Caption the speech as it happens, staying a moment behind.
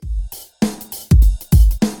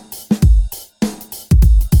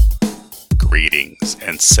Greetings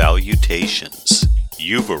and salutations.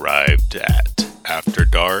 You've arrived at After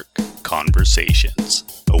Dark Conversations,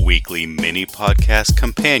 a weekly mini podcast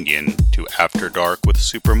companion to After Dark with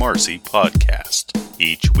Super Marcy podcast.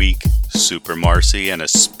 Each week, Super Marcy and a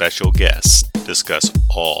special guest discuss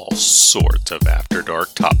all sorts of After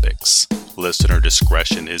Dark topics. Listener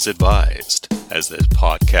discretion is advised, as this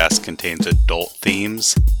podcast contains adult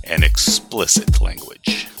themes and explicit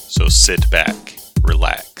language. So sit back,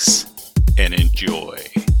 relax, and enjoy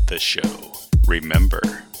the show. Remember,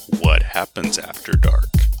 what happens after dark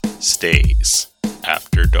stays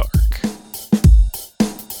after dark.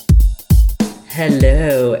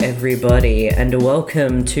 Hello everybody and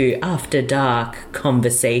welcome to After Dark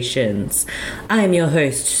Conversations. I am your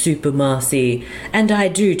host Super Marcy and I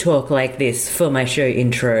do talk like this for my show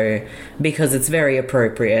intro because it's very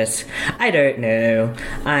appropriate. I don't know,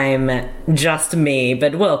 I'm just me,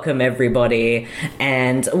 but welcome everybody.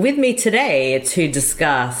 And with me today to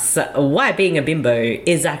discuss why being a bimbo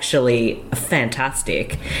is actually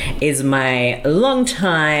fantastic is my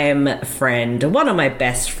longtime friend, one of my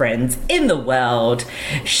best friends in the world.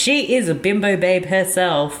 She is a bimbo babe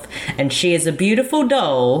herself, and she is a beautiful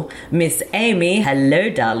doll, Miss Amy.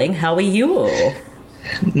 Hello, darling. How are you?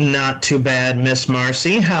 Not too bad, Miss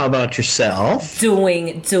Marcy. How about yourself?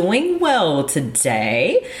 Doing well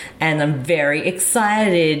today, and I'm very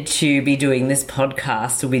excited to be doing this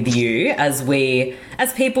podcast with you as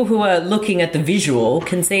people who are looking at the visual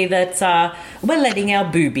can see that we're letting our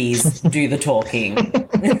boobies do the talking.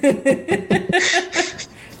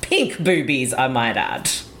 Pink boobies, I might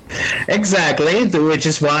add. Exactly, which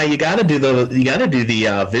is why you gotta do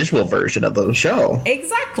the visual version of the show.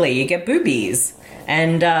 Exactly, you get boobies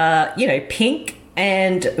and pink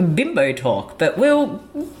and bimbo talk, but we'll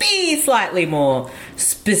be slightly more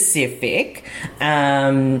specific.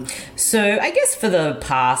 So I guess for the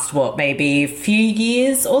past maybe few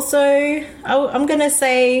years or so, I'm gonna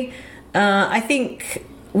say I think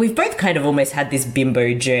we've both kind of almost had this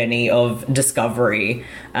bimbo journey of discovery,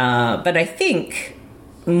 but I think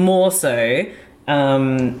more so,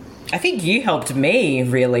 I think you helped me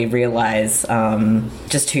really realize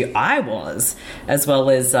just who I was, as well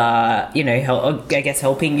as,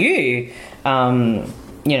 helping you,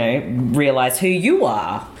 realize who you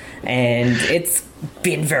are. And it's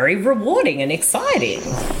been very rewarding and exciting.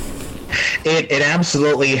 It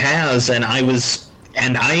absolutely has, and I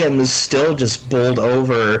am still just bowled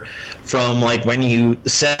over from when you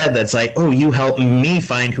said that's you helped me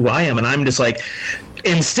find who I am, and I'm just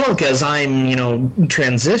and still because I'm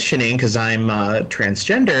transitioning because I'm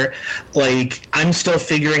transgender, I'm still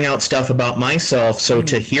figuring out stuff about myself. So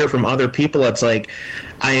to hear from other people, it's I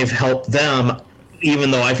have helped them, even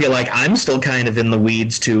though I feel like I'm still kind of in the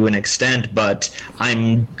weeds to an extent, but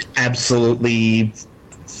I'm just so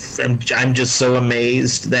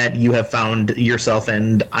amazed that you have found yourself,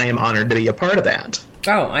 and I am honored to be a part of that.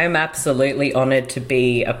 Oh, I am absolutely honored to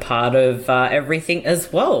be a part of everything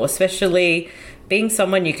as well, especially being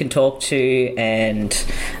someone you can talk to and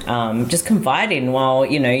just confide in while,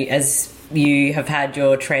 as you have had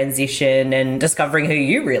your transition and discovering who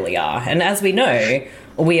you really are. And as we know,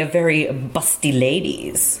 we are very busty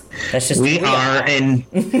ladies. That's just we are, and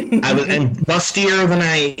I was bustier than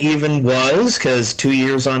I even was because 2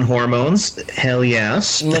 years on hormones. Hell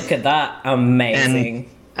yes! Look at that, amazing. And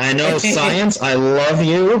I know science. I love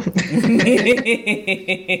you.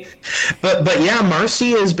 but yeah,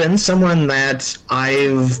 Marcy has been someone that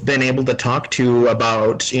I've been able to talk to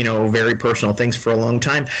about, very personal things for a long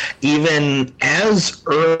time. Even as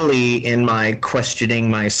early in my questioning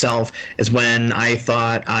myself as when I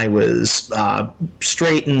thought I was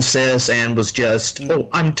straight and cis and was just,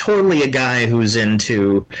 I'm totally a guy who's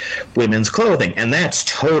into women's clothing. And that's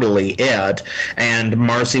totally it. And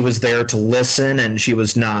Marcy was there to listen, and she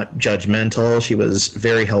was not judgmental. She was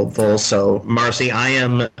very helpful. So, Marcy, I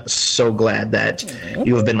am so glad that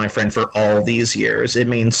you have been my friend for all these years. It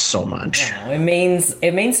means so much. Oh, it means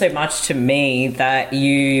so much to me that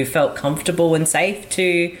you felt comfortable and safe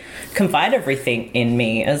to confide everything in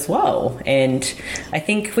me as well. And I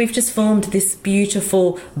think we've just formed this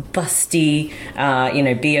beautiful, busty,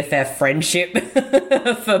 BFF friendship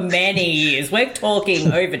for many years. We're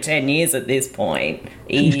talking over 10 years at this point.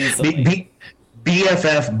 Easily.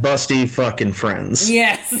 BFF busty fucking friends.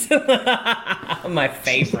 Yes. My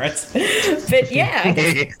favorite. But yeah,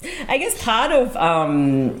 I guess part of,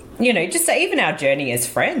 just even our journey as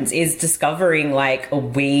friends is discovering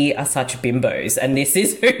we are such bimbos and this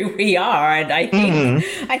is who we are. And I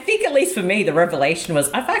think at least for me, the revelation was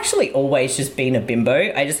I've actually always just been a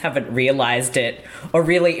bimbo. I just haven't realized it or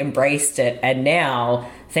really embraced it. And now,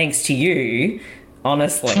 thanks to you,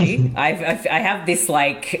 Honestly, I have this,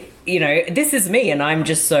 like, you know, this is me, and I'm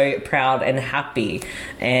just so proud and happy.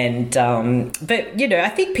 And but you know, I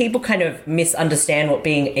think people kind of misunderstand what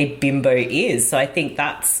being a bimbo is. So I think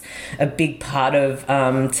that's a big part of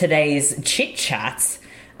today's chit chats.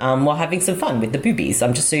 While having some fun with the boobies.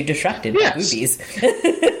 I'm just so distracted by boobies.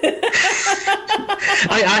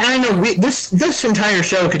 I know this entire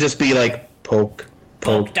show could just be like poke,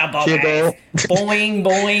 jiggle. Boing,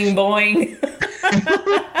 boing, boing.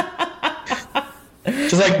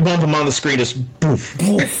 Just like bump them on the screen, just poof.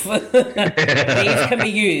 Poof. These can be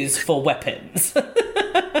used for weapons.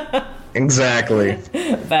 Exactly.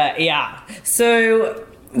 But yeah. So,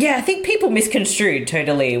 yeah, I think people misconstrued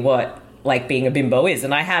totally what, like, being a bimbo is.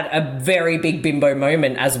 And I had a very big bimbo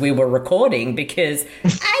moment as we were recording because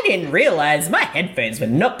I didn't realize my headphones were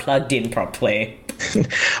not plugged in properly.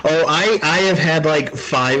 Oh, I have had like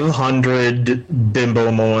 500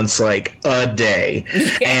 bimbo moments like a day.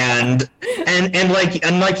 Yeah. And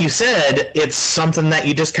like you said, it's something that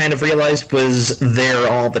you just kind of realized was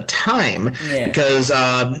there all the time. Yeah. Because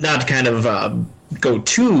not to kind of go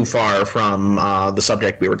too far from the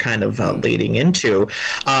subject we were kind of leading into.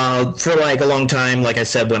 For like a long time, like I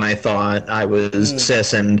said, when I thought I was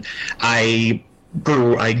cis, and I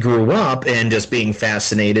grew up and just being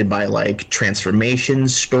fascinated by like transformation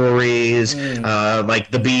stories,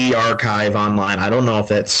 like the B archive online. I don't know if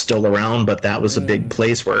that's still around, but that was a big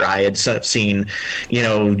place where I had seen, you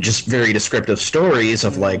know, just very descriptive stories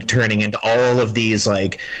of like turning into all of these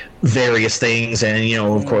like various things. And, you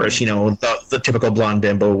know, of course, you know, the typical blonde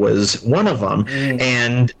bimbo was one of them.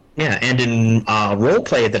 And yeah, and in role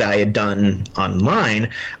play that I had done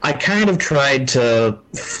online, I kind of tried to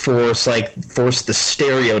force the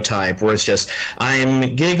stereotype where it's just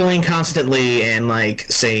I'm giggling constantly and like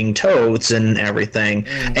saying totes and everything.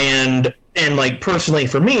 And like personally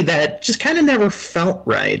for me, that just kind of never felt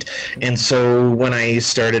right. And so when I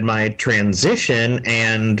started my transition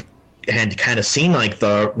and had kind of seen like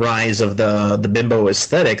the rise of the bimbo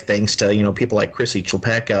aesthetic, thanks to, you know, people like Chrissy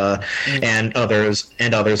Chilpeka and others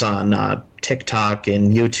on TikTok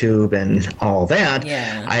and YouTube and all that.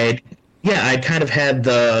 I'd kind of had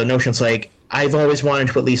the notions like I've always wanted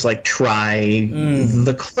to at least like try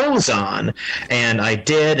the clothes on, and I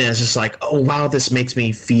did, and it's just like, oh wow, this makes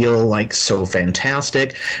me feel like so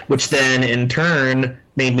fantastic, which then in turn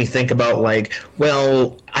made me think about like,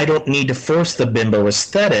 well, I don't need to force the bimbo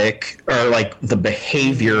aesthetic or like the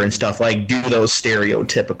behavior and stuff, like do those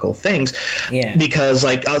stereotypical things, because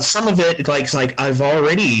like some of it like I've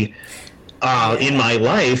already in my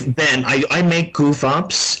life, then I make goof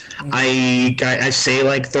ups. I say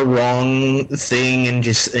like the wrong thing and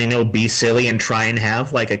just, you know, be silly and try and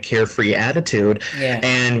have like a carefree attitude.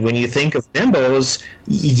 And when you think of bimbos,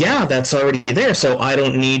 that's already there. So I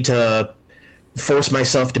don't need to force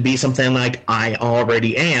myself to be something like I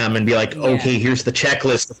already am and be like, okay, here's the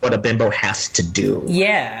checklist of what a bimbo has to do.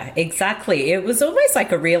 Yeah, exactly. It was almost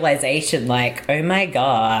like a realization like, oh my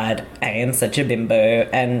God, I am such a bimbo,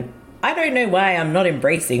 and I don't know why I'm not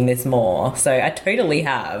embracing this more. So I totally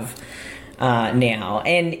have now.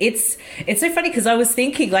 And it's so funny because I was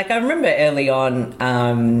thinking, like, I remember early on,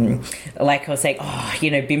 like I was saying, oh, you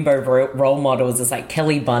know, bimbo role models is like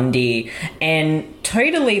Kelly Bundy, and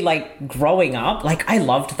totally like growing up, like I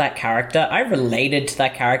loved that character. I related to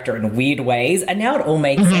that character in weird ways, and now it all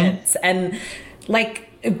makes sense. And like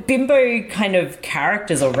bimbo kind of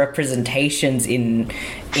characters or representations in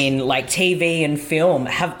like TV and film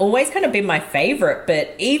have always kind of been my favorite,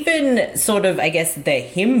 but even sort of, I guess, the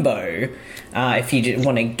himbo, if you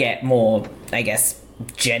want to get more, I guess,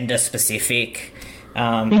 gender specific,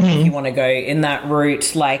 if you want to go in that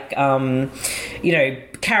route, like, you know,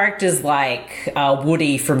 characters like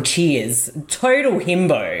Woody from Cheers, total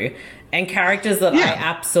himbo, and characters that I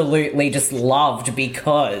absolutely just loved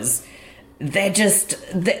because they're just,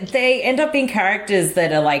 they end up being characters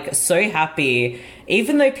that are like so happy,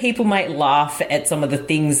 even though people might laugh at some of the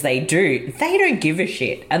things they do, they don't give a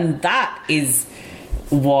shit. And that is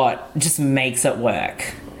what just makes it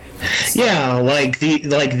work. Yeah, like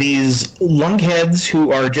these lunkheads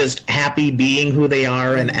who are just happy being who they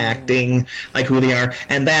are and acting like who they are,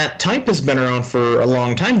 and that type has been around for a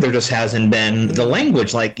long time. There just hasn't been the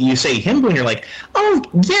language. Like you say himbo, and you're like, oh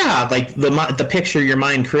yeah, like the picture your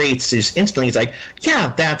mind creates is instantly. It's like,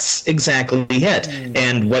 yeah, that's exactly it.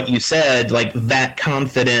 And what you said, like that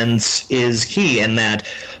confidence is key, and that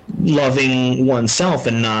loving oneself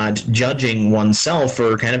and not judging oneself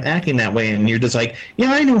for kind of acting that way, and you're just like,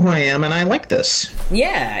 yeah, I know who I am and I like this.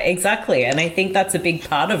 Yeah, exactly. And I think that's a big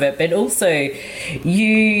part of it, but also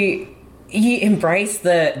you embrace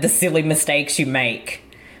the silly mistakes you make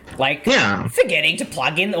Like, Yeah. forgetting to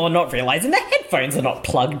plug in or not realizing the headphones are not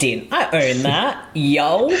plugged in. I own that,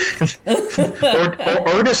 yo.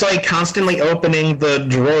 or just like constantly opening the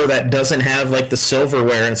drawer that doesn't have like the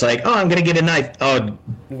silverware, and it's like, oh, I'm gonna get a knife. Oh,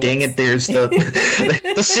 dang it! There's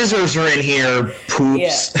the scissors are in here.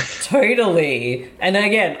 Poops. Yeah, totally. And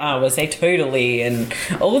again, I would say totally, and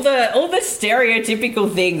all the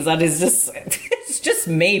stereotypical things that is just it's just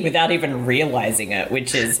me without even realizing it,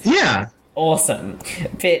 which is awesome.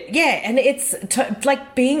 But yeah, and it's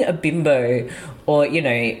like being a bimbo, or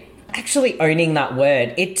actually owning that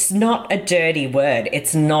word. It's not a dirty word.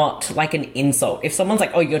 It's not like an insult. If someone's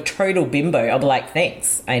like, oh, you're total bimbo, I'll be like,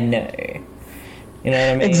 thanks, I know. You know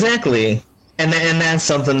what I mean? Exactly. And that's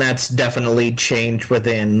something that's definitely changed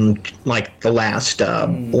within like the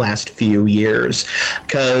last few years,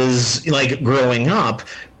 because like growing up,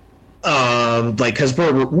 like because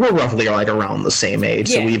we're roughly like around the same age,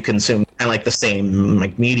 so we've consumed kind of like the same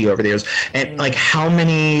like media over the years, and like how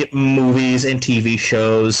many movies and TV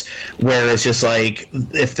shows where it's just like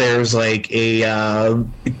if there's like a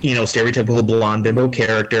stereotypical blonde bimbo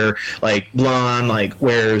character, like blonde, like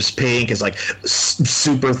wears pink, is like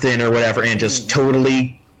super thin or whatever, and just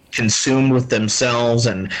totally consumed with themselves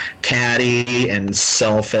and catty and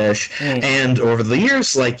selfish. And over the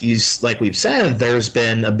years, like we've said, there's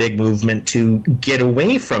been a big movement to get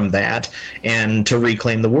away from that and to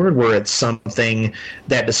reclaim the word, where it's something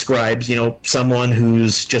that describes someone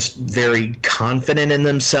who's just very confident in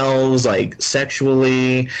themselves, like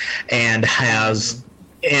sexually, and has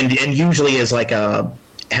and usually is like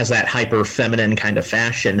has that hyper feminine kind of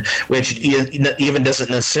fashion, which even doesn't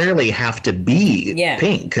necessarily have to be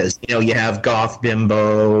pink, because you have goth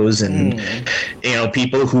bimbos and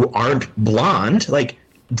people who aren't blonde, like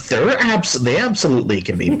they absolutely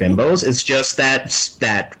can be bimbos. It's just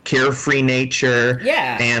that carefree nature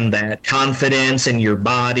and that confidence in your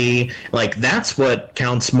body, like that's what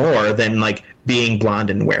counts more than like being blonde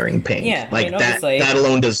and wearing pink. Like that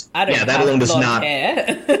alone does not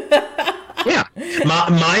hair. Yeah,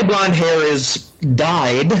 my blonde hair is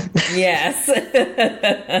dyed. Yes.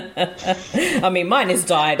 I mean, mine is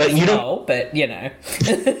dyed but as well, but you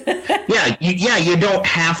don't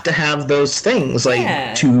have to have those things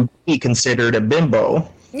to be considered a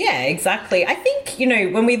bimbo. Yeah, exactly. I think,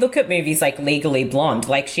 when we look at movies like Legally Blonde,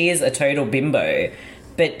 like she is a total bimbo,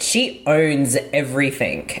 but she owns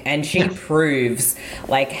everything, and she proves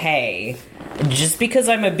like, hey, just because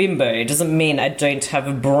I'm a bimbo doesn't mean I don't have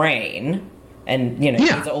a brain. And, these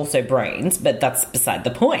are also brains, but that's beside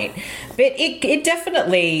the point. But it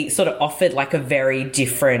definitely sort of offered like a very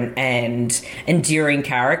different and endearing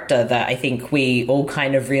character that I think we all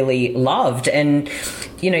kind of really loved. And,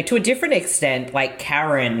 to a different extent, like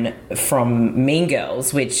Karen from Mean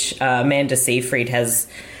Girls, which Amanda Seyfried has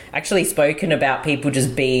actually spoken about people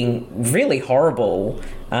just being really horrible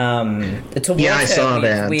towards I saw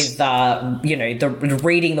that. With the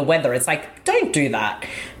reading the weather. It's like, don't do that.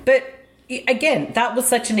 But again, that was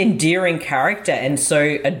such an endearing character and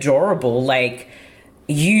so adorable. Like,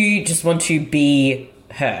 you just want to be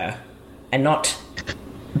her and not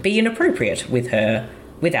be inappropriate with her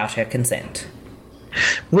without her consent.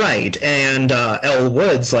 Right, and Elle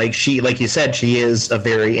Woods, like you said, she is a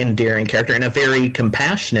very endearing character and a very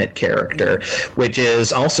compassionate character, which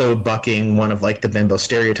is also bucking one of like the bimbo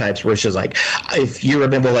stereotypes, which is like, if you're a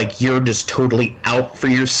bimbo, like you're just totally out for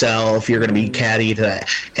yourself, you're going to be catty to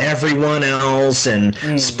everyone else and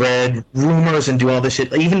spread rumors and do all this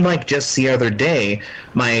shit. Even like just the other day,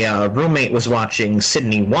 my roommate was watching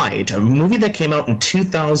Sydney White, a movie that came out in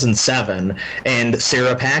 2007, and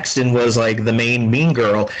Sarah Paxton was like the main mean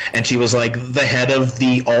girl, and she was like the head of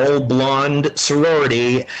the all-blonde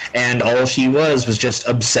sorority, and all she was just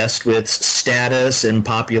obsessed with status and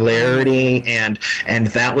popularity, and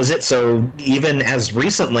that was it. So even as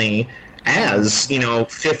recently as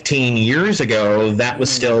 15 years ago, that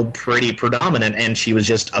was still pretty predominant, and she was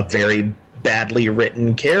just a very badly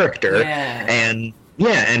written character. And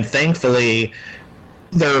thankfully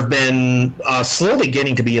there have been slowly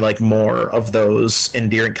getting to be like more of those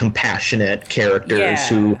endearing, compassionate characters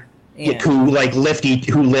who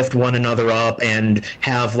lift one another up and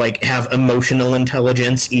have emotional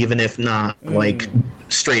intelligence, even if not like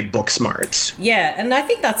straight book smarts. Yeah, and I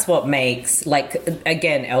think that's what makes, like,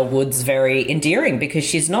 again, Elle Woods very endearing, because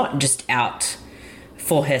she's not just out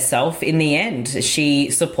for herself in the end. She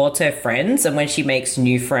supports her friends, and when she makes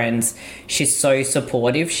new friends, she's so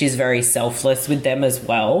supportive. She's very selfless with them as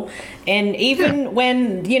well. And even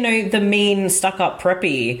when, the mean, stuck-up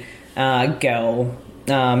preppy girl,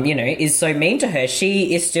 is so mean to her,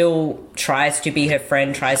 she is still tries to be her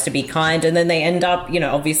friend, tries to be kind, and then they end up,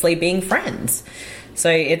 obviously being friends. So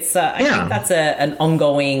it's I think that's an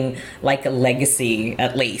ongoing like legacy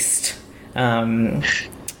at least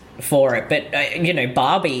for it. But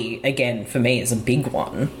Barbie again for me is a big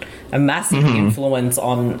one, a massive influence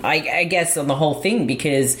on I guess on the whole thing,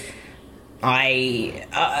 because as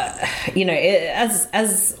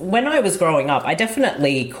when I was growing up, I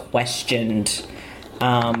definitely questioned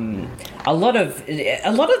a lot of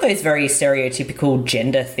those very stereotypical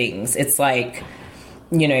gender things. It's like,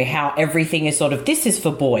 how everything is sort of, this is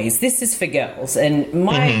for boys, this is for girls. And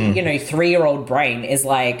my, 3-year-old brain is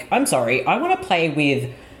like, I'm sorry, I want to play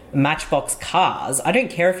with Matchbox cars. I don't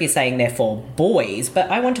care if you're saying they're for boys, but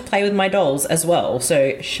I want to play with my dolls as well.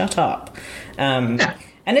 So shut up.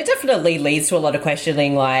 And it definitely leads to a lot of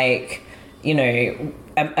questioning, like,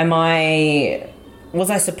 was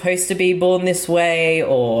I supposed to be born this way,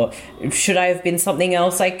 or should I have been something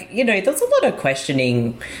else? Like, there's a lot of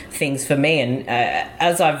questioning things for me. And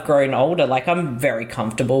as I've grown older, like, I'm very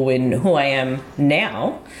comfortable in who I am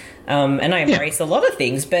now. And I embrace a lot of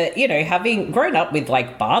things. But, having grown up with,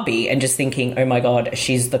 like, Barbie and just thinking, oh, my God,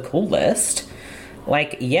 she's the coolest.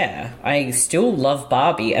 Like, yeah, I still love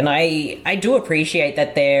Barbie. And I do appreciate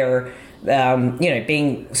that they're,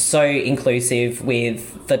 being so inclusive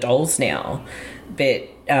with the dolls now. But,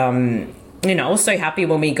 I was so happy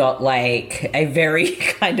when we got, like, a very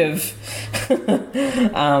kind of,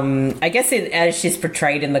 I guess as she's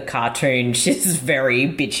portrayed in the cartoon, she's very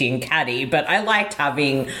bitchy and catty, but I liked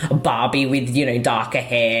having Barbie with, darker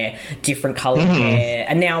hair, different coloured hair,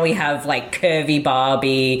 and now we have, like, curvy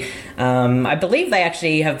Barbie. I believe they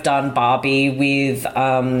actually have done Barbie with,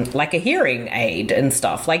 like, a hearing aid and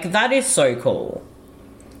stuff. Like, that is so cool.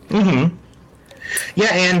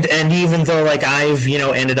 Yeah, and even though, like, I've,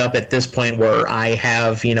 ended up at this point where I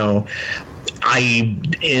have, I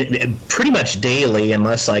pretty much daily,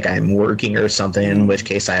 unless, like, I'm working or something, in which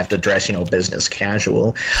case I have to dress, business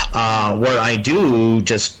casual, where I do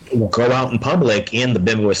just go out in public in the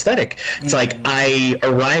bimbo aesthetic. It's like I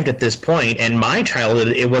arrived at this point, and my childhood,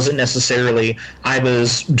 it wasn't necessarily I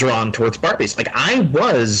was drawn towards Barbies. Like, I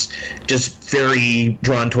was just very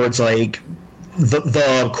drawn towards, like,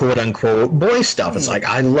 the quote-unquote boy stuff. It's like,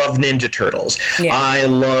 I love Ninja Turtles. Yeah. I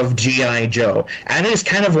love G.I. Joe. And I just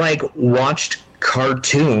kind of, like, watched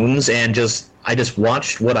cartoons and I just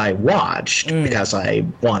watched what I watched because I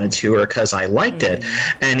wanted to or because I liked it.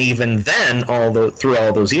 And even then, through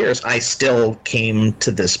all those years, I still came to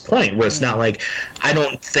this point where it's not like, I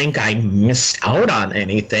don't think I missed out on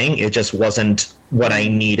anything. It just wasn't what I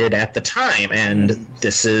needed at the time. And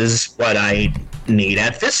this is what I need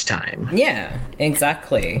at this time. Yeah,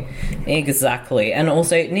 exactly. And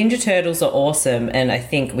also, Ninja Turtles are awesome, and I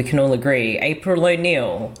think we can all agree April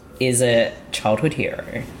O'Neil is a childhood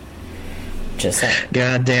hero. Just saying.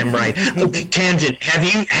 Goddamn right. Okay, tangent.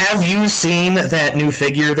 Have you seen that new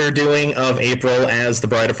figure they're doing of April as the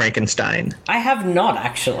Bride of Frankenstein? I have not,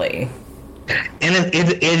 actually. And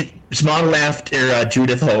it's modeled after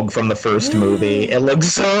Judith Hogue from the first movie. It looks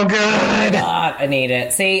so good. Oh God, I need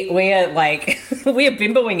it. See, we are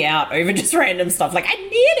bimboing out over just random stuff. Like, I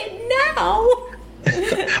need it now.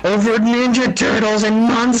 Over Ninja Turtles and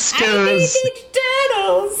monsters. I need Ninja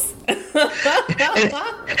Turtles.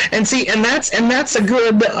 and that's a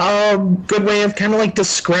good way of kind of like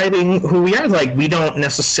describing who we are. Like, we don't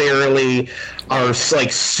necessarily are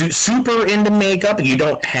like super into makeup. You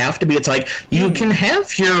don't have to be. It's like you can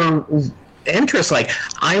have your interests. Like,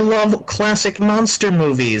 I love classic monster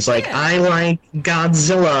movies. Like, I like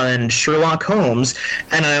Godzilla and Sherlock Holmes,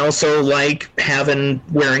 and I also like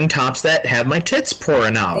wearing tops that have my tits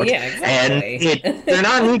pouring out. Yeah, exactly. And they're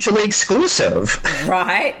not mutually exclusive.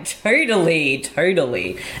 Right,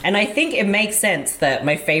 totally. And I think it makes sense that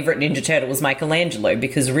my favorite Ninja Turtle was Michelangelo,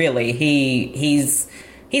 because really he's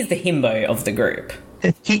the himbo of the group.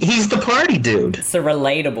 He's the party dude. It's a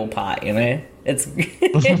relatable part, It's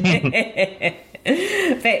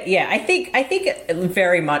but yeah, I think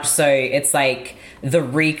very much so. It's like the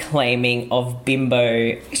reclaiming of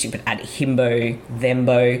Bimbo. Actually, you could add himbo,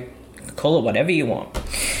 thembo, call it whatever you want,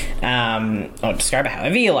 or describe it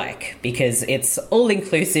however you like, because it's all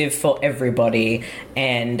inclusive for everybody,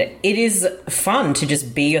 and it is fun to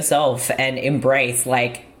just be yourself and embrace,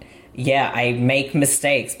 like, yeah, I make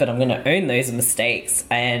mistakes, but I'm going to own those mistakes.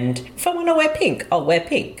 And if I want to wear pink, I'll wear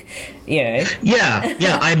pink. Yeah,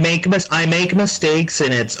 I make mistakes,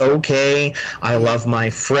 and it's okay. I love my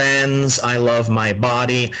friends. I love my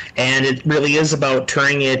body, and it really is about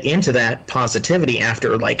turning it into that positivity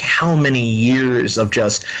after, like, how many years of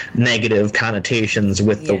just negative connotations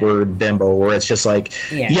with the word bimbo, where it's just like,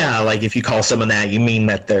 like, if you call someone that, you mean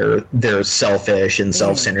that they're selfish and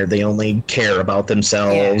self-centered. They only care about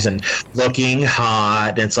themselves, and and looking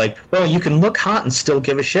hot. And it's like, well, you can look hot and still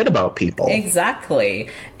give a shit about people. Exactly.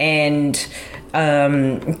 And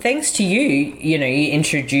thanks to you, you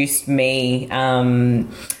introduced me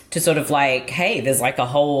to sort of like, hey, there's like a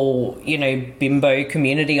whole, bimbo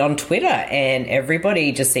community on Twitter, and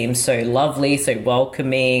everybody just seems so lovely, so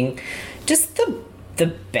welcoming, just the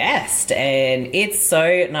best. And it's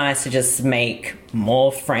so nice to just make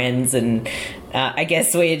more friends, and I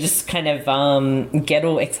guess we just kind of get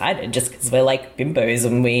all excited just because we're like bimbos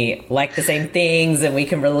and we like the same things and we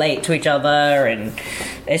can relate to each other, and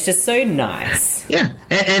it's just so nice. Yeah,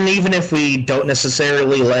 and even if we don't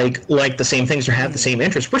necessarily like the same things or have the same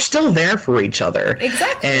interests, we're still there for each other.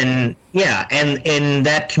 Exactly. And yeah, and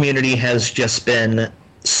that community has just been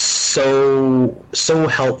so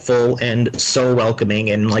helpful and so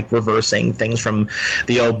welcoming, and like reversing things from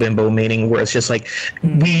the old bimbo meaning, where it's just like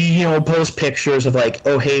we post pictures of like,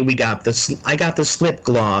 oh hey, I got this lip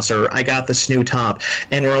gloss, or I got this new top,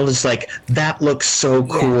 and we're all just like, that looks so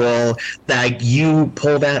cool, that you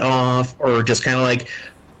pull that off, or just kind of like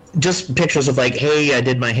just pictures of like, hey, I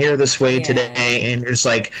did my hair this way today, and you're just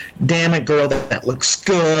like, damn it, girl, that looks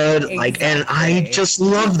good. Exactly. Like, and I just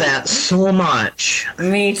love that so much.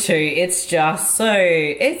 Me too. It's just so,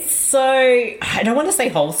 I don't want to say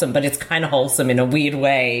wholesome, but it's kind of wholesome in a weird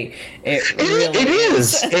way. It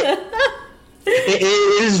is.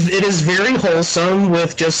 It is very wholesome,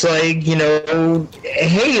 with just like,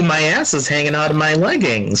 hey, my ass is hanging out of my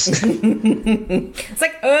leggings. It's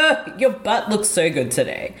like, your butt looks so good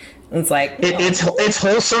today. It's like, it's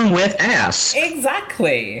wholesome with ass.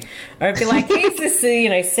 Exactly. Or it'd be like, here's this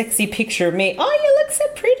sexy picture of me. Oh, you look so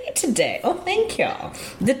pretty today. Oh, thank you.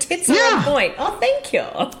 The tits are on point. Oh, thank you.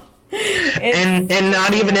 And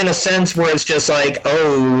not even in a sense where it's just like,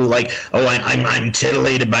 I'm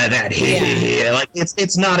titillated by that. Like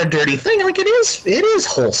it's not a dirty thing. Like it is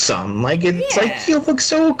wholesome. Like it's like, you look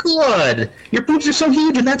so good. Your boobs are so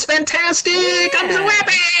huge, and that's fantastic. I'm so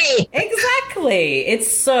happy. Exactly. It's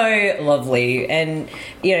so lovely. And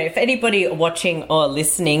if anybody watching or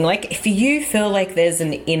listening, like if you feel like there's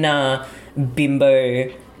an inner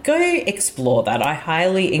bimbo, go explore that. I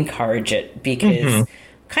highly encourage it, because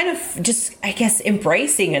kind of just, I guess,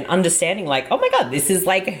 embracing and understanding like, oh my God, this is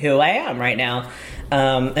like who I am right now.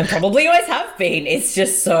 And probably always have been. It's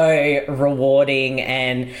just so rewarding,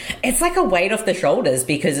 and it's like a weight off the shoulders,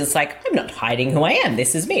 because it's like, I'm not hiding who I am.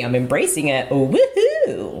 This is me. I'm embracing it.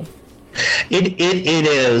 Woohoo! It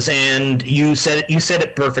is, and you said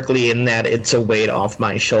it perfectly in that it's a weight off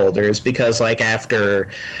my shoulders, because like after,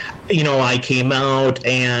 I came out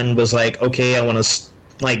and was like, okay, I want to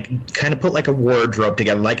like kind of put like a wardrobe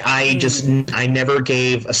together. Like I never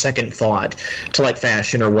gave a second thought to like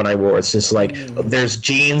fashion or what I wore. It's just like, there's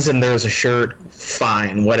jeans and there's a shirt,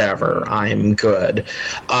 fine, whatever, I'm good.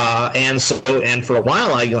 And for a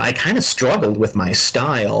while I kind of struggled with my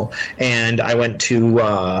style, and I went to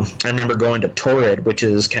I remember going to Torrid, which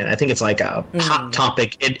is I think it's like a Hot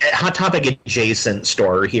Topic adjacent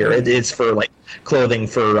store here. It's for like clothing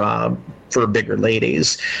for bigger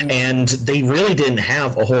ladies, and they really didn't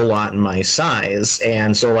have a whole lot in my size.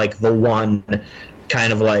 And so like the one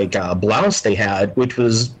kind of like blouse they had, which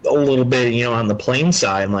was a little bit on the plain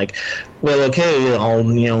side, I'm like, well, okay,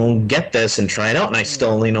 I'll get this and try it out. And I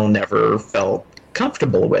still never felt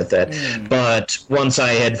comfortable with it. But once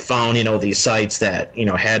I had found these sites that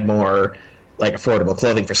had more like affordable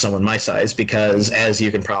clothing for someone my size, because as you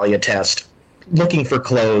can probably attest, looking for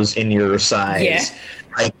clothes in your size,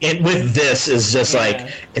 like with this is just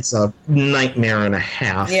like, it's a nightmare and a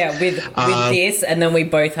half. Yeah, with this, and then we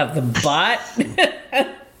both have the butt.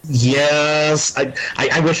 Yes,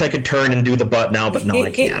 I wish I could turn and do the butt now, but no, I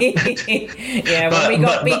can't. We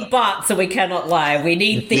got big butts, so we cannot lie. We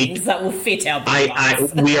need things that will fit our big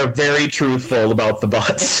butts. We are very truthful about the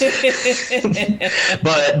butts.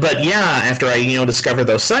 but yeah, after I discovered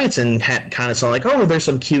those sites and kind of saw like, oh, there's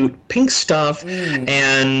some cute pink stuff,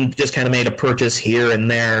 and just kind of made a purchase here and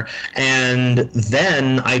there, and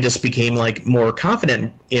then I just became like more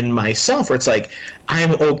confident in myself, where it's like,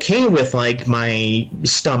 I'm okay with like my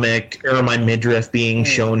stomach or my midriff being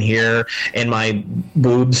shown here and my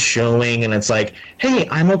boobs showing, and it's like, hey,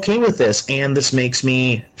 I'm okay with this, and this makes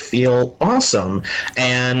me feel awesome.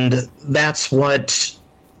 And that's what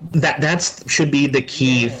that should be the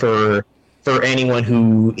key for anyone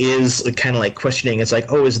who is kind of like questioning. It's like,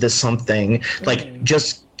 oh, is this something? Like,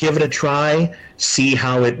 just give it a try, see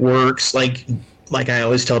how it works. Like, like I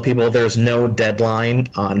always tell people, there's no deadline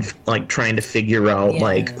on like trying to figure out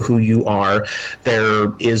like who you are.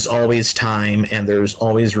 There is always time and there's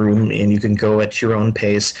always room, and you can go at your own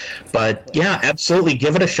pace. But yeah, absolutely,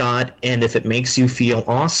 give it a shot. And if it makes you feel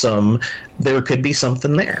awesome, there could be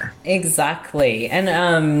something there. Exactly. And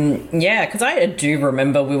because I do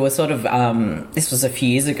remember we were sort of this was a few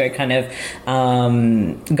years ago, kind of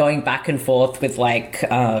going back and forth with like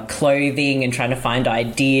clothing and trying to find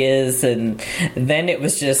ideas, and then it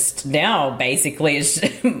was just now basically it's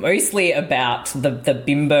mostly about the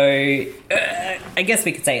bimbo. I guess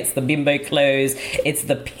we could say it's the bimbo clothes, it's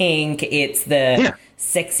the pink, it's the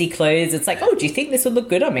sexy clothes. It's like, oh, do you think this would look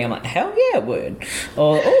good on me? I'm like, hell yeah, it would.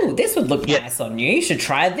 Or, oh, this would look nice on you. You should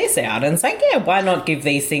try this out. And it's like, yeah, why not give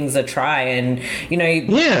these things a try? And, you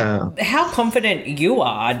know, how confident you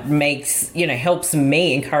are makes, you know, helps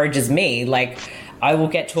me, encourages me. Like, I will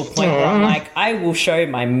get to a point where I'm like, I will show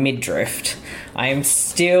my midriff. I am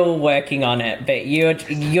still working on it, but you're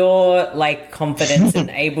like confident and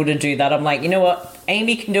able to do that. I'm like, you know what?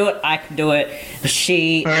 Amy can do it. I can do it.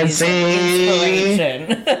 She is an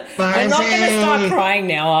inspiration. We're not going to start crying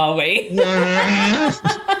now, are we?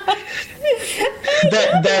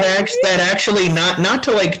 that actually not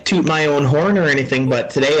to like toot my own horn or anything, but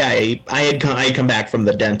today I had come back from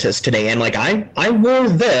the dentist today, and like I wore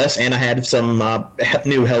this, and I had some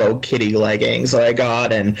new Hello Kitty leggings that I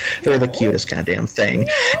got, and they're the cutest goddamn thing.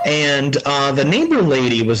 And the neighbor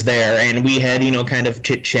lady was there, and we had, you know, kind of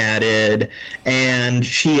chit chatted, and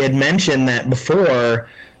she had mentioned that before.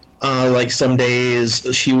 Like some days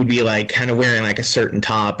she would be like kind of wearing like a certain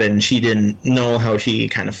top, and she didn't know how she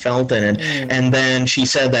kind of felt in it. And then she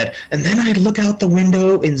said that, and then I'd look out the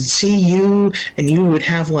window and see you, and you would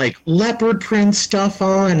have like leopard print stuff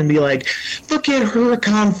on and be like, look at her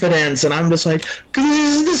confidence. And I'm just like,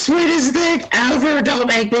 this is the sweetest thing ever. Don't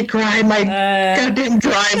make me cry in my goddamn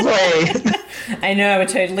driveway. I know, we're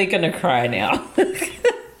totally gonna cry now.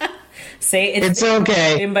 See, it's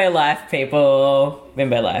okay. Bimbo life, people.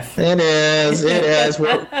 Bimbo life. It is.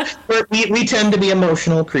 We tend to be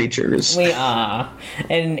emotional creatures. We are.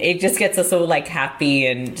 And it just gets us all like happy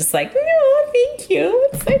and just like, oh, thank you.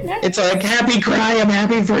 It's so nice. It's like, happy cry, I'm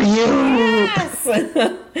happy for you. Yes.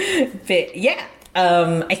 But yeah.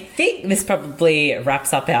 I think this probably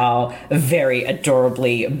wraps up our very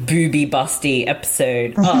adorably booby busty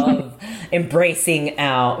episode of embracing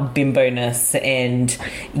our bimbo-ness. And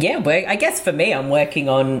yeah, I guess for me, I'm working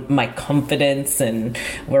on my confidence, and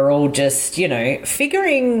we're all just, you know,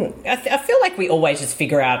 figuring. I feel like we always just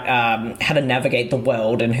figure out how to navigate the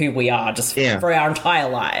world and who we are just for our entire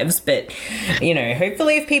lives. But, you know,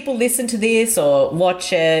 hopefully if people listen to this or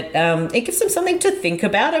watch it, it gives them something to think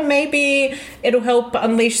about, and maybe it'll help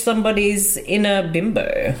unleash somebody's inner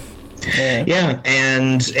bimbo.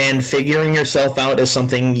 And figuring yourself out is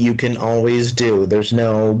something you can always do. There's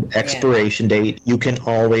no expiration date. You can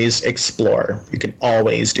always explore. You can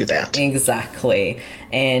always do that. Exactly.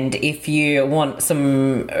 And if you want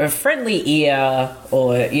some friendly ear,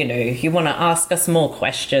 or, you know, you want to ask us more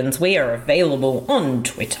questions, we are available on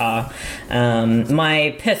Twitter.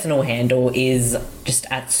 My personal handle is just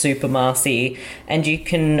at SuperMarcy, and you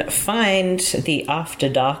can find the After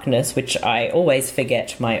Darkness, which I always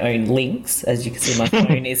forget my own links. As you can see, my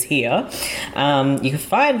phone is here. You can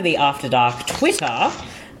find the After Dark Twitter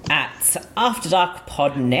at After Dark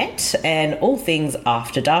Podnet, and all things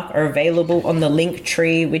After Dark are available on the link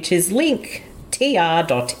tree, which is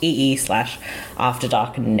linktr.ee/After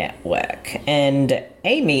Dark Network. And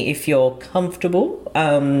Amy, if you're comfortable,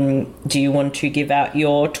 do you want to give out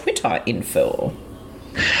your Twitter info?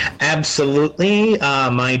 Absolutely.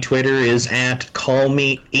 My Twitter is at Call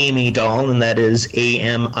Me Amy Doll, and that is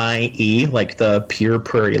AMIE, like the Pure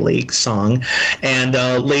Prairie Lake song. And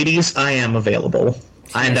ladies, I am available.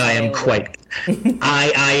 And I am quite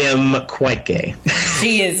I am quite gay.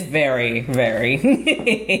 She is very, very.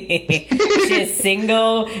 She is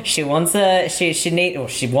single. She wants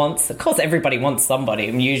of course everybody wants somebody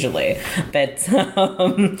usually. But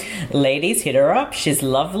ladies, hit her up. She's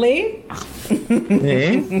lovely.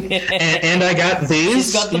 And I got these.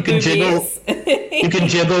 She's got the you can boobies. You can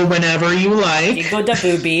jiggle whenever you like. Jiggle the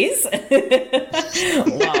boobies.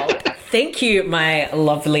 Wow. Thank you, my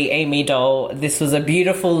lovely Amy Doll. This was a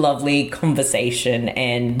beautiful, lovely conversation,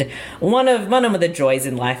 and one of the joys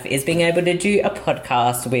in life is being able to do a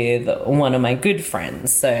podcast with one of my good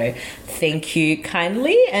friends. So thank you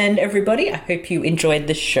kindly, and everybody, I hope you enjoyed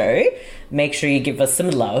the show. Make sure you give us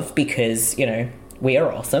some love, because, you know, we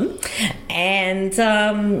are awesome. And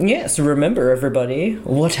yes, remember, everybody,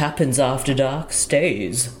 what happens after dark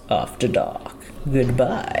stays after dark.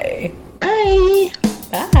 Goodbye. Bye.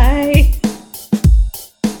 Bye.